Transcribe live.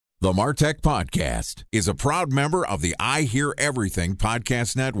The MarTech Podcast is a proud member of the I Hear Everything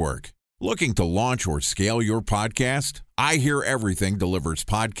Podcast Network. Looking to launch or scale your podcast? I Hear Everything delivers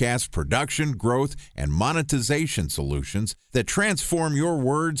podcast production, growth, and monetization solutions that transform your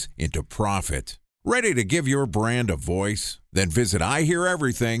words into profit. Ready to give your brand a voice? Then visit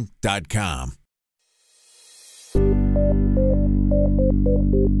iheareverything.com.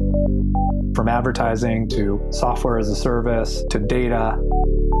 From advertising to software as a service to data.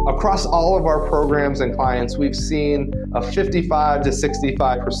 Across all of our programs and clients, we've seen a 55 to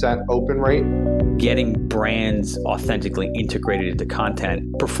 65% open rate. Getting brands authentically integrated into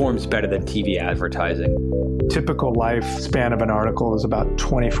content performs better than TV advertising. Typical lifespan of an article is about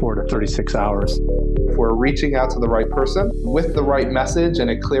 24 to 36 hours. If we're reaching out to the right person with the right message and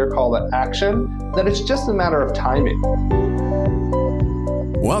a clear call to action, then it's just a matter of timing.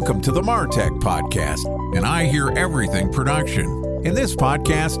 Welcome to the MarTech Podcast, an I Hear Everything production. In this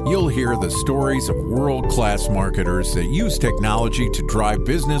podcast, you'll hear the stories of world-class marketers that use technology to drive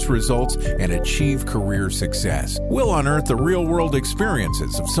business results and achieve career success. We'll unearth the real-world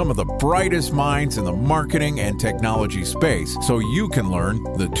experiences of some of the brightest minds in the marketing and technology space so you can learn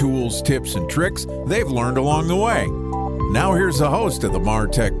the tools, tips, and tricks they've learned along the way. Now here's the host of the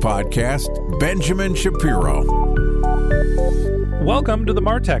MarTech Podcast, Benjamin Shapiro. Welcome to the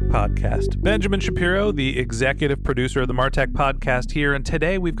MarTech Podcast. Benjamin Shapiro, the executive producer of the MarTech Podcast here, and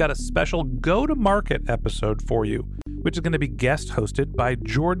today we've got a special go-to-market episode for you, which is going to be guest hosted by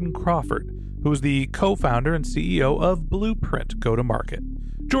Jordan Crawford, who is the co-founder and CEO of Blueprint Go-to-Market.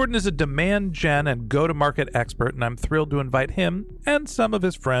 Jordan is a demand gen and go-to-market expert, and I'm thrilled to invite him and some of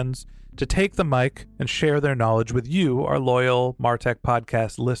his friends to take the mic and share their knowledge with you, our loyal MarTech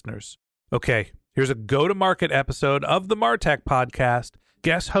Podcast listeners. Okay. Here's a go-to-market episode of the MarTech Podcast,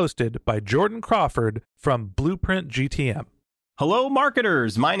 guest hosted by Jordan Crawford from Blueprint GTM. Hello,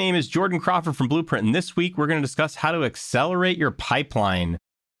 marketers. My name is Jordan Crawford from Blueprint, and this week we're going to discuss how to accelerate your pipeline.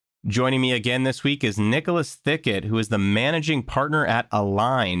 Joining me again this week is Nicholas Thickett, who is the managing partner at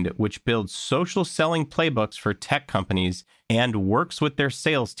Aligned, which builds social selling playbooks for tech companies and works with their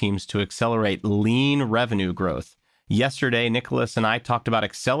sales teams to accelerate lean revenue growth. Yesterday, Nicholas and I talked about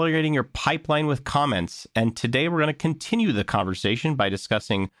accelerating your pipeline with comments, and today we're going to continue the conversation by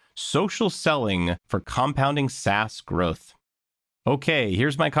discussing social selling for compounding SaaS growth. Okay,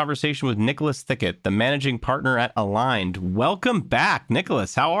 here's my conversation with Nicholas Thickett, the managing partner at Aligned. Welcome back,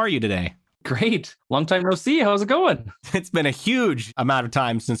 Nicholas. How are you today? Great. Long time no see. How's it going? It's been a huge amount of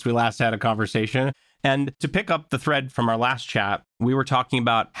time since we last had a conversation. And to pick up the thread from our last chat, we were talking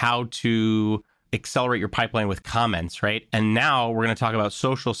about how to accelerate your pipeline with comments, right? And now we're going to talk about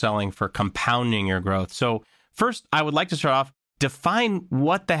social selling for compounding your growth. So first, I would like to start off, define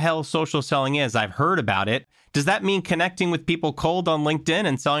what the hell social selling is. I've heard about it. Does that mean connecting with people cold on LinkedIn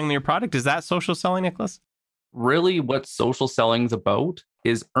and selling them your product? Is that social selling, Nicholas? Really, what social selling is about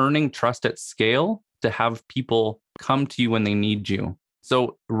is earning trust at scale to have people come to you when they need you.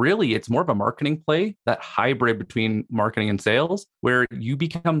 So really, it's more of a marketing play, that hybrid between marketing and sales, where you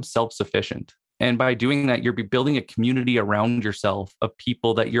become self-sufficient. And by doing that, you're building a community around yourself of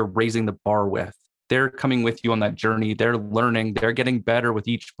people that you're raising the bar with. They're coming with you on that journey. They're learning. They're getting better with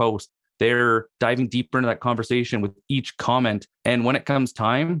each post. They're diving deeper into that conversation with each comment. And when it comes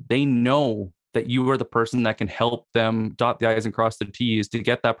time, they know that you are the person that can help them dot the I's and cross the T's to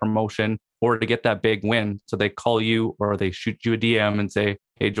get that promotion or to get that big win. So they call you or they shoot you a DM and say,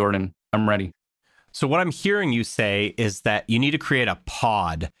 "Hey, Jordan, I'm ready." So what I'm hearing you say is that you need to create a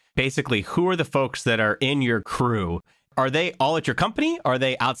pod. Basically, who are the folks that are in your crew? Are they all at your company? Are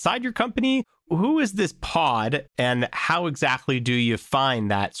they outside your company? Who is this pod, and how exactly do you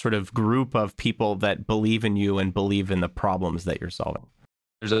find that sort of group of people that believe in you and believe in the problems that you're solving?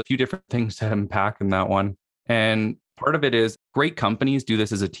 There's a few different things to unpack in that one. And part of it is great companies do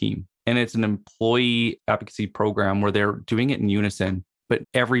this as a team. And it's an employee advocacy program where they're doing it in unison, but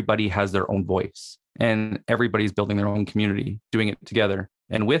everybody has their own voice and everybody's building their own community, doing it together.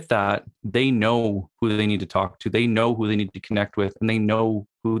 And with that, they know who they need to talk to. They know who they need to connect with, and they know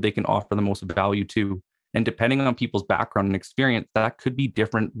who they can offer the most value to. And depending on people's background and experience, that could be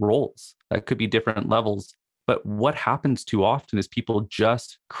different roles. That could be different levels. But what happens too often is people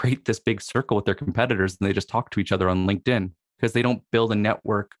just create this big circle with their competitors and they just talk to each other on LinkedIn because they don't build a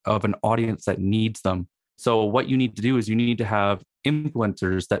network of an audience that needs them. So what you need to do is you need to have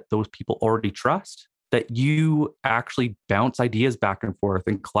influencers that those people already trust, that you actually bounce ideas back and forth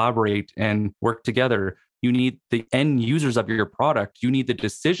and collaborate and work together. You need the end users of your product. You need the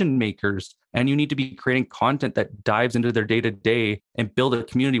decision makers, and you need to be creating content that dives into their day-to-day and build a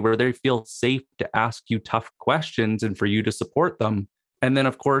community where they feel safe to ask you tough questions and for you to support them. And then,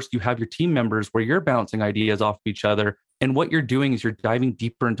 of course, you have your team members where you're bouncing ideas off of each other. And what you're doing is you're diving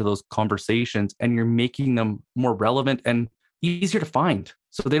deeper into those conversations and you're making them more relevant and easier to find.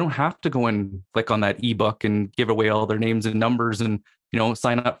 So they don't have to go and click on that ebook and give away all their names and numbers and,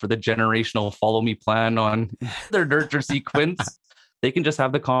 sign up for the generational follow me plan on their nurture sequence. They can just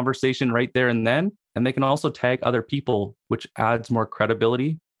have the conversation right there and then. And they can also tag other people, which adds more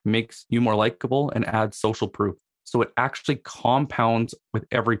credibility, makes you more likable, and adds social proof. So it actually compounds with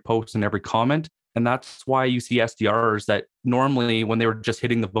every post and every comment. And that's why you see SDRs that normally when they were just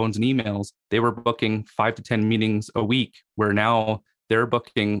hitting the phones and emails, they were booking 5 to 10 meetings a week, where now they're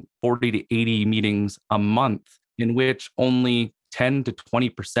booking 40 to 80 meetings a month, in which only 10 to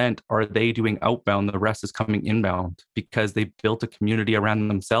 20% are they doing outbound. The rest is coming inbound because they built a community around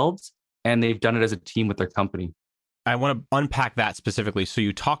themselves and they've done it as a team with their company. I want to unpack that specifically. So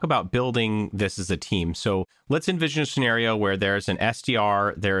you talk about building this as a team. So let's envision a scenario where there's an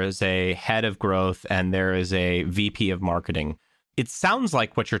SDR, there is a head of growth, and there is a VP of marketing. It sounds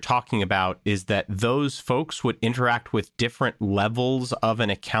like what you're talking about is that those folks would interact with different levels of an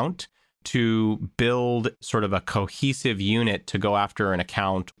account to build sort of a cohesive unit to go after an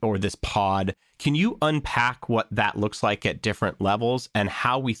account or this pod. Can you unpack what that looks like at different levels and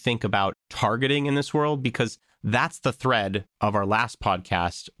how we think about targeting in this world? Because that's the thread of our last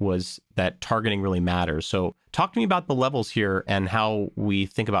podcast, was that targeting really matters. So talk to me about the levels here and how we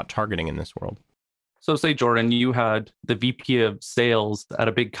think about targeting in this world. So say, Jordan, you had the VP of sales at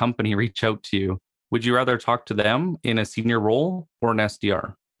a big company reach out to you. Would you rather talk to them in a senior role or an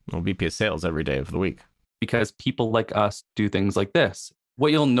SDR? Well, VP of sales every day of the week. Because people like us do things like this.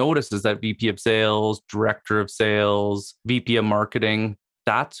 What you'll notice is that VP of sales, director of sales, VP of marketing,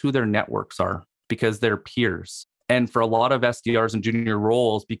 that's who their networks are, because they're peers. And for a lot of SDRs in junior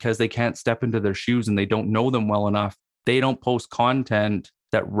roles, because they can't step into their shoes and they don't know them well enough, they don't post content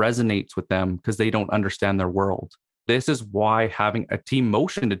that resonates with them because they don't understand their world. This is why having a team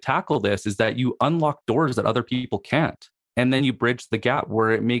motion to tackle this is that you unlock doors that other people can't. And then you bridge the gap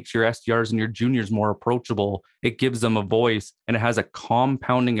where it makes your SDRs and your juniors more approachable. It gives them a voice, and it has a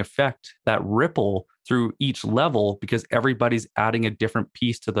compounding effect, that ripple through each level, because everybody's adding a different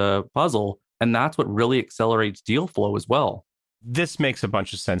piece to the puzzle. And that's what really accelerates deal flow as well. This makes a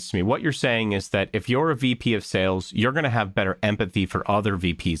bunch of sense to me. What you're saying is that if you're a VP of sales, you're going to have better empathy for other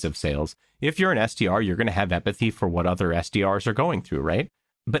VPs of sales. If you're an SDR, you're going to have empathy for what other SDRs are going through, right?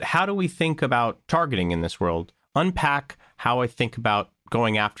 But how do we think about targeting in this world? Unpack how I think about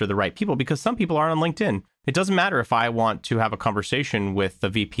going after the right people, because some people aren't on LinkedIn. It doesn't matter if I want to have a conversation with the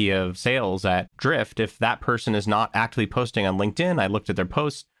VP of sales at Drift. If that person is not actively posting on LinkedIn, I looked at their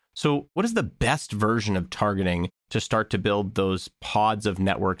posts. So what is the best version of targeting to start to build those pods of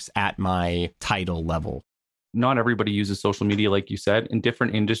networks at my title level? Not everybody uses social media, like you said, and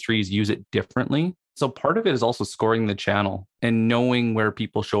different industries use it differently. So part of it is also scoring the channel and knowing where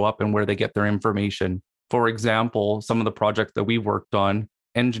people show up and where they get their information. For example, some of the projects that we worked on,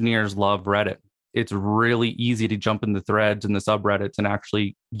 engineers love Reddit. It's really easy to jump in the threads and the subreddits and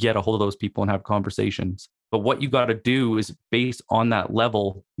actually get a hold of those people and have conversations. But what you got to do is, based on that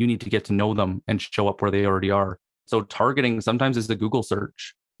level, you need to get to know them and show up where they already are. So targeting sometimes is the Google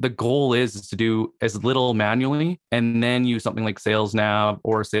search. The goal is to do as little manually and then use something like Sales Nav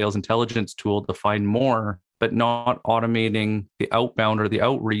or a sales intelligence tool to find more, but not automating the outbound or the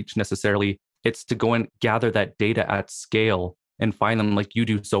outreach necessarily. It's to go and gather that data at scale and find them like you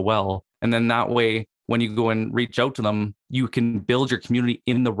do so well. And then that way, when you go and reach out to them, you can build your community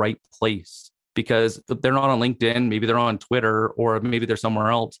in the right place. Because if they're not on LinkedIn, maybe they're on Twitter, or maybe they're somewhere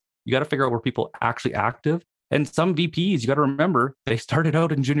else. You got to figure out where people are actually active. And some VPs, you got to remember, they started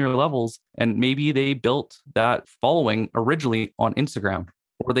out in junior levels and maybe they built that following originally on Instagram,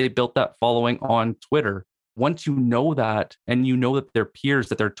 or they built that following on Twitter. Once you know that, and you know that they're peers,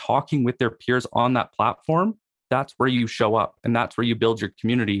 that they're talking with their peers on that platform, that's where you show up and that's where you build your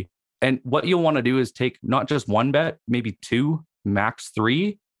community. And what you'll want to do is take not just one bet, maybe 2, max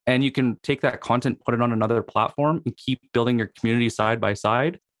 3, and you can take that content, put it on another platform and keep building your community side by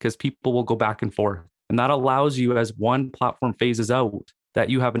side, because people will go back and forth. And that allows you, as one platform phases out, that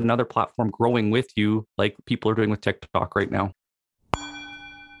you have another platform growing with you, like people are doing with TikTok right now.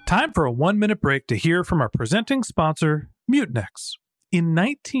 Time for a 1-minute break to hear from our presenting sponsor, Mutinex. In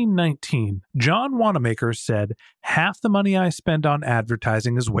 1919, John Wanamaker said, "Half the money I spend on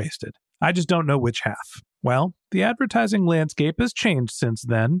advertising is wasted. I just don't know which half." Well, the advertising landscape has changed since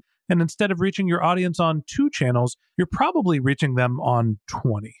then, and instead of reaching your audience on 2 channels, you're probably reaching them on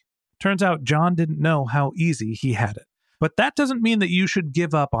 20. Turns out John didn't know how easy he had it. But that doesn't mean that you should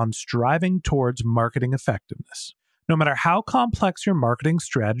give up on striving towards marketing effectiveness. No matter how complex your marketing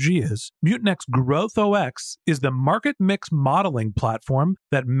strategy is, Mutinex Growth OX is the market mix modeling platform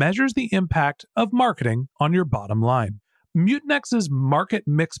that measures the impact of marketing on your bottom line. Mutinex's market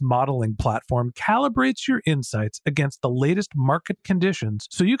mix modeling platform calibrates your insights against the latest market conditions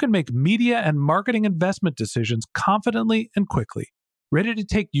so you can make media and marketing investment decisions confidently and quickly. Ready to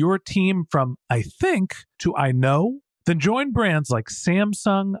take your team from I think to I know? Then join brands like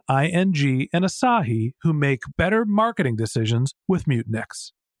Samsung, ING, and Asahi who make better marketing decisions with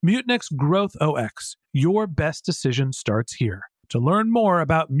Mutinex. Mutinex Growth OX. Your best decision starts here. To learn more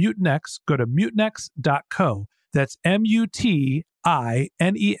about Mutinex, go to mutinex.co. That's MUTINEX.co.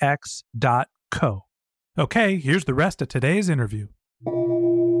 Okay, here's the rest of today's interview.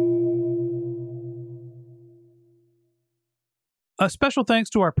 A special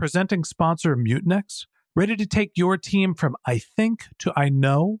thanks to our presenting sponsor, Mutinex. Ready to take your team from I think to I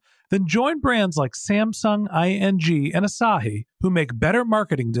know? Then join brands like Samsung, ING, and Asahi who make better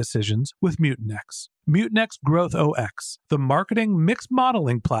marketing decisions with Mutinex. Mutinex Growth OX, the marketing mix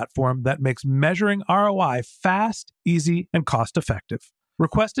modeling platform that makes measuring ROI fast, easy, and cost-effective.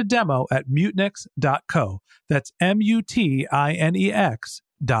 Request a demo at mutinex.co. That's MUTINEX.co.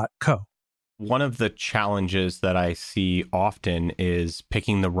 One of the challenges that I see often is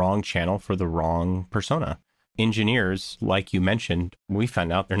picking the wrong channel for the wrong persona. Engineers, like you mentioned, we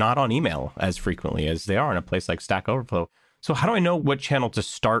found out they're not on email as frequently as they are in a place like Stack Overflow. So how do I know what channel to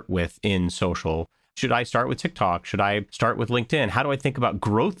start with in social? Should I start with TikTok? Should I start with LinkedIn? How do I think about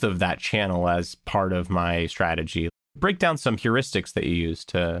growth of that channel as part of my strategy? Break down some heuristics that you use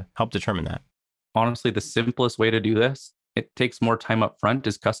to help determine that. Honestly, the simplest way to do this, it takes more time up front,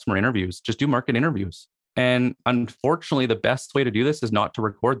 is customer interviews. Just do market interviews. And unfortunately, the best way to do this is not to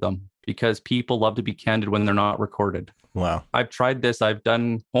record them because people love to be candid when they're not recorded. Wow. I've tried this. I've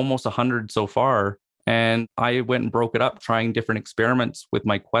done almost 100 so far. And I went and broke it up, trying different experiments with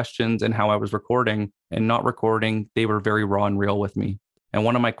my questions and how I was recording and not recording. They were very raw and real with me. And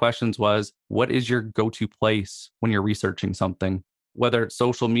one of my questions was, what is your go-to place when you're researching something? Whether it's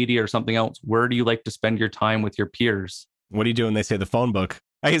social media or something else, where do you like to spend your time with your peers? What do you do when they say the phone book?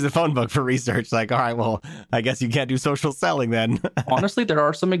 I use the phone book for research. Like, all right, well, I guess you can't do social selling then. Honestly, there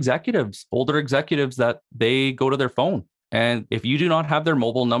are some executives, older executives, that they go to their phone. And if you do not have their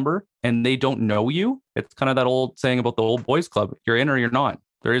mobile number and they don't know you, it's kind of that old saying about the old boys club. You're in or you're not.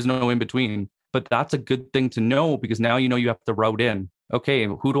 There is no in between. But that's a good thing to know because now you know you have to route in. Okay,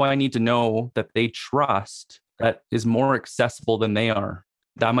 who do I need to know that they trust that is more accessible than they are?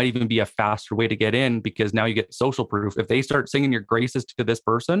 That might even be a faster way to get in because now you get social proof. If they start singing your graces to this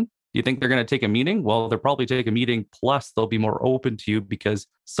person, do you think they're going to take a meeting? Well, they'll probably take a meeting. Plus, they'll be more open to you because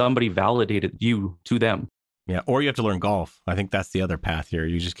somebody validated you to them. Yeah. Or you have to learn golf. I think that's the other path here.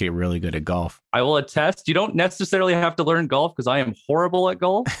 You just get really good at golf. I will attest. You don't necessarily have to learn golf because I am horrible at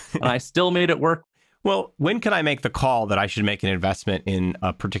golf and I still made it work. Well, when can I make the call that I should make an investment in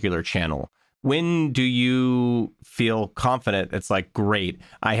a particular channel? When do you feel confident? It's like, great,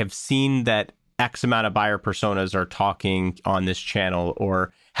 I have seen that X amount of buyer personas are talking on this channel.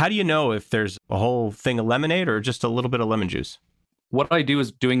 Or how do you know if there's a whole thing of lemonade or just a little bit of lemon juice? What I do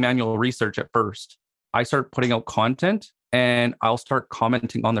is doing manual research at first. I start putting out content and I'll start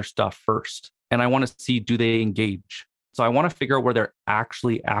commenting on their stuff first. And I want to see, do they engage? So I want to figure out where they're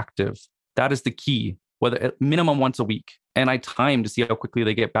actually active. That is the key, whether at minimum once a week. And I time to see how quickly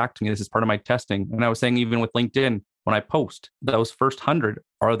they get back to me. This is part of my testing. And I was saying, even with LinkedIn, when I post those first 100,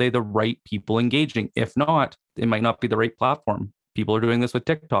 are they the right people engaging? If not, it might not be the right platform. People are doing this with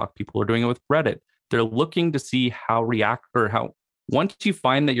TikTok. People are doing it with Reddit. They're looking to see how once you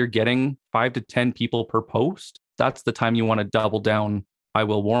find that you're getting 5 to 10 people per post, that's the time you want to double down. I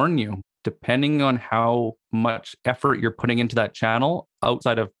will warn you, depending on how much effort you're putting into that channel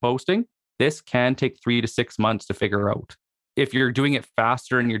outside of posting, this can take 3 to 6 months to figure out. If you're doing it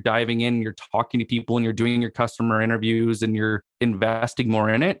faster and you're diving in, you're talking to people and you're doing your customer interviews and you're investing more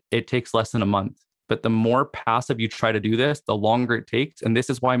in it, it takes less than a month. But the more passive you try to do this, the longer it takes. And this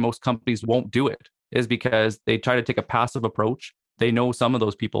is why most companies won't do it, is because they try to take a passive approach. They know some of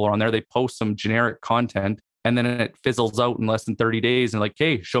those people are on there. They post some generic content and then it fizzles out in less than 30 days. And like,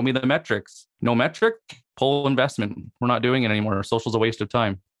 hey, show me the metrics. No metric, pull investment. We're not doing it anymore. Social's a waste of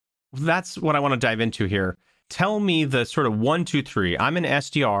time. That's what I want to dive into here. Tell me the sort of 1, 2, 3. I'm an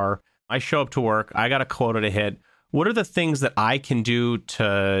SDR. I show up to work. I got a quota to hit. What are the things that I can do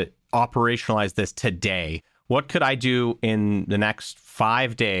to operationalize this today? What could I do in the next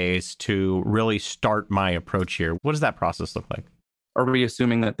 5 days to really start my approach here? What does that process look like? Are we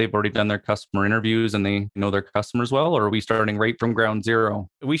assuming that they've already done their customer interviews and they know their customers well? Or are we starting right from ground zero?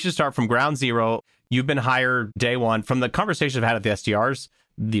 We should start from ground zero. You've been hired day one. From the conversations I've had at the SDRs,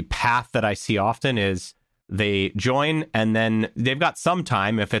 the path that I see often is they join and then they've got some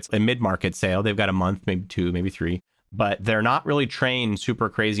time. If it's a mid-market sale, they've got a month, maybe 2, maybe 3, but they're not really trained super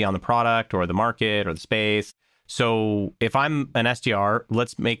crazy on the product or the market or the space. So if I'm an SDR,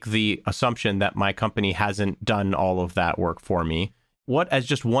 let's make the assumption that my company hasn't done all of that work for me. What, as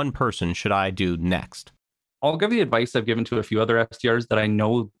just one person, should I do next? I'll give the advice I've given to a few other SDRs that I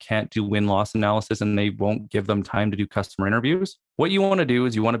know can't do win-loss analysis and they won't give them time to do customer interviews. What you want to do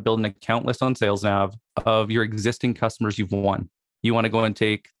is you want to build an account list on SalesNav of your existing customers you've won. You want to go and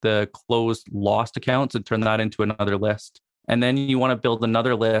take the closed lost accounts and turn that into another list. And then you want to build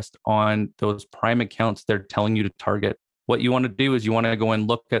another list on those prime accounts they're telling you to target. What you want to do is you want to go and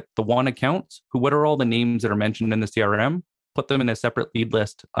look at the won accounts. What are all the names that are mentioned in the CRM? Put them in a separate lead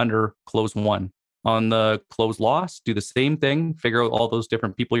list under close won. On the close loss, do the same thing, figure out all those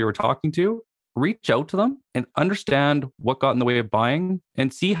different people you were talking to, reach out to them and understand what got in the way of buying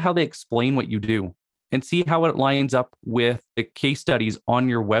and see how they explain what you do and see how it lines up with the case studies on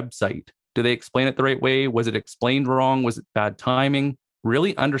your website. Do they explain it the right way? Was it explained wrong? Was it bad timing?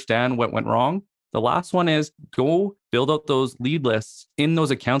 Really understand what went wrong. The last one is go build out those lead lists in those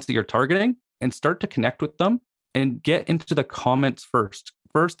accounts that you're targeting and start to connect with them and get into the comments first.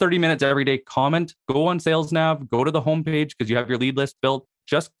 First 30 minutes every day, comment, go on SalesNav, go to the homepage because you have your lead list built,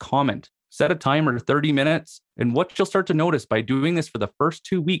 just comment, set a timer, 30 minutes. And what you'll start to notice by doing this for the first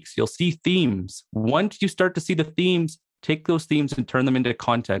 2 weeks, you'll see themes. Once you start to see the themes, take those themes and turn them into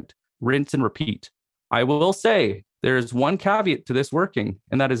content, rinse and repeat. I will say there's one caveat to this working,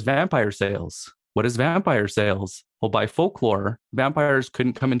 and that is vampire sales. What is vampire sales? Well, by folklore, vampires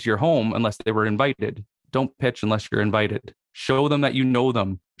couldn't come into your home unless they were invited. Don't pitch unless you're invited. Show them that you know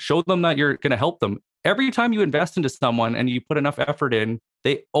them. Show them that you're going to help them. Every time you invest into someone and you put enough effort in,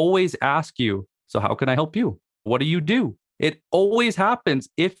 they always ask you, so how can I help you? What do you do? It always happens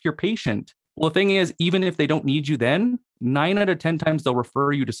if you're patient. Well, the thing is, even if they don't need you then, 9 out of 10 times they'll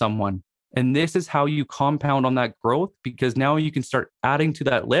refer you to someone. And this is how you compound on that growth because now you can start adding to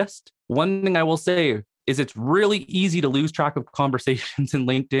that list. One thing I will say is it's really easy to lose track of conversations in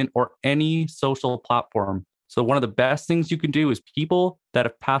LinkedIn or any social platform. So one of the best things you can do is people that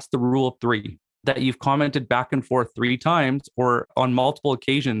have passed the rule of 3, that you've commented back and forth 3 times or on multiple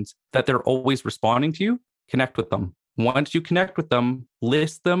occasions that they're always responding to you, connect with them. Once you connect with them,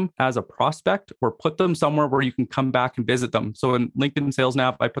 list them as a prospect or put them somewhere where you can come back and visit them. So in LinkedIn Sales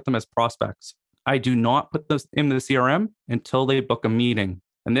Nav, I put them as prospects. I do not put this in the CRM until they book a meeting.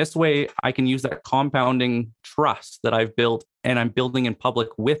 And this way I can use that compounding trust that I've built and I'm building in public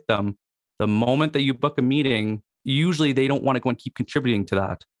with them. The moment that you book a meeting, usually they don't want to go and keep contributing to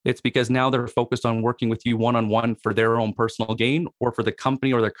that. It's because now they're focused on working with you one-on-one for their own personal gain or for the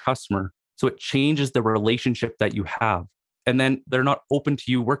company or their customer. So it changes the relationship that you have. And then they're not open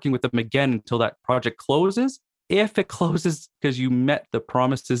to you working with them again until that project closes. If it closes because you met the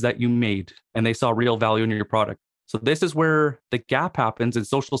promises that you made and they saw real value in your product. So this is where the gap happens and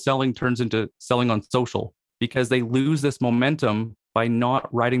social selling turns into selling on social because they lose this momentum by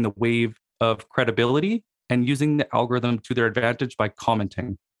not riding the wave of credibility and using the algorithm to their advantage by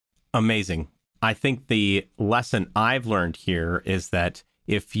commenting. Amazing. I think the lesson I've learned here is that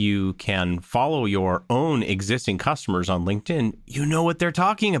if you can follow your own existing customers on LinkedIn, you know what they're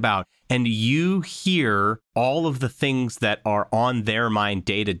talking about. And you hear all of the things that are on their mind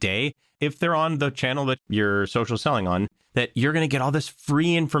day to day. If they're on the channel that you're social selling on, that you're going to get all this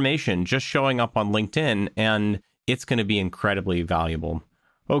free information just showing up on LinkedIn, and it's going to be incredibly valuable.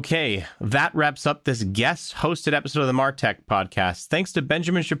 Okay, that wraps up this guest-hosted episode of the MarTech podcast. Thanks to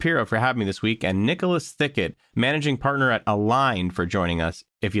Benjamin Shapiro for having me this week and Nicholas Thickett, managing partner at Align, for joining us.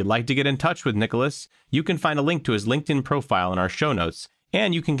 If you'd like to get in touch with Nicholas, you can find a link to his LinkedIn profile in our show notes,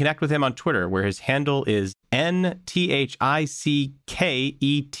 and you can connect with him on Twitter, where his handle is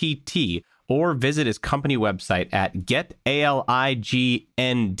NTHICKETT, or visit his company website at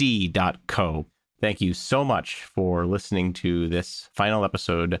getalignd.co. Thank you so much for listening to this final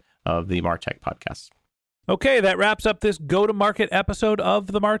episode of the MarTech podcast. Okay, that wraps up this go-to-market episode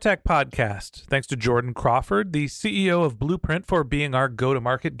of the MarTech podcast. Thanks to Jordan Crawford, the CEO of Blueprint, for being our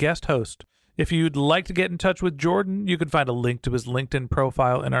go-to-market guest host. If you'd like to get in touch with Jordan, you can find a link to his LinkedIn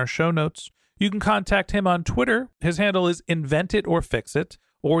profile in our show notes. You can contact him on Twitter. His handle is InventItOrFixIt,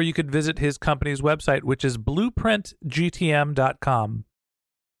 or you could visit his company's website, which is blueprintgtm.com.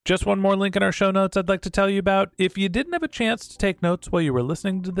 Just one more link in our show notes I'd like to tell you about. If you didn't have a chance to take notes while you were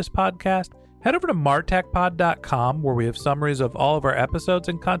listening to this podcast, Head over to martechpod.com where we have summaries of all of our episodes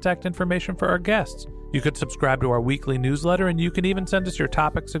and contact information for our guests. You could subscribe to our weekly newsletter, and you can even send us your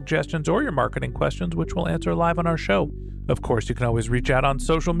topic suggestions or your marketing questions, which we'll answer live on our show. Of course, you can always reach out on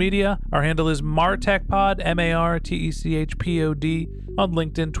social media. Our handle is MarTechPod, MarTechPod, on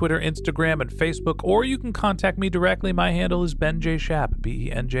LinkedIn, Twitter, Instagram, and Facebook, or you can contact me directly. My handle is Ben J. Shap,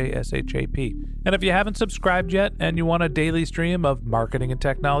 BenJShap. And if you haven't subscribed yet and you want a daily stream of marketing and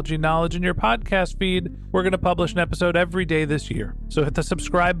technology knowledge in your podcast feed, we're going to publish an episode every day this year. So hit the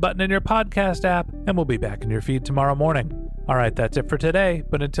subscribe button in your podcast app, and we'll be back in your feed tomorrow morning. All right, that's it for today.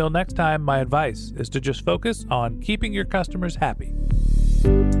 But until next time, my advice is to just focus on keeping your customers happy.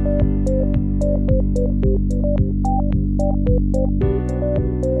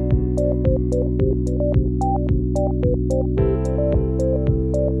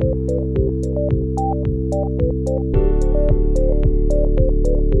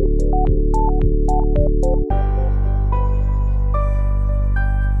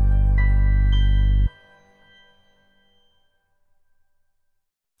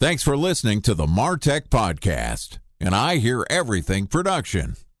 Thanks for listening to the MarTech Podcast, and I Hear Everything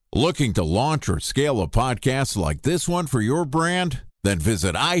production. Looking to launch or scale a podcast like this one for your brand? Then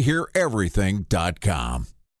visit iheareverything.com.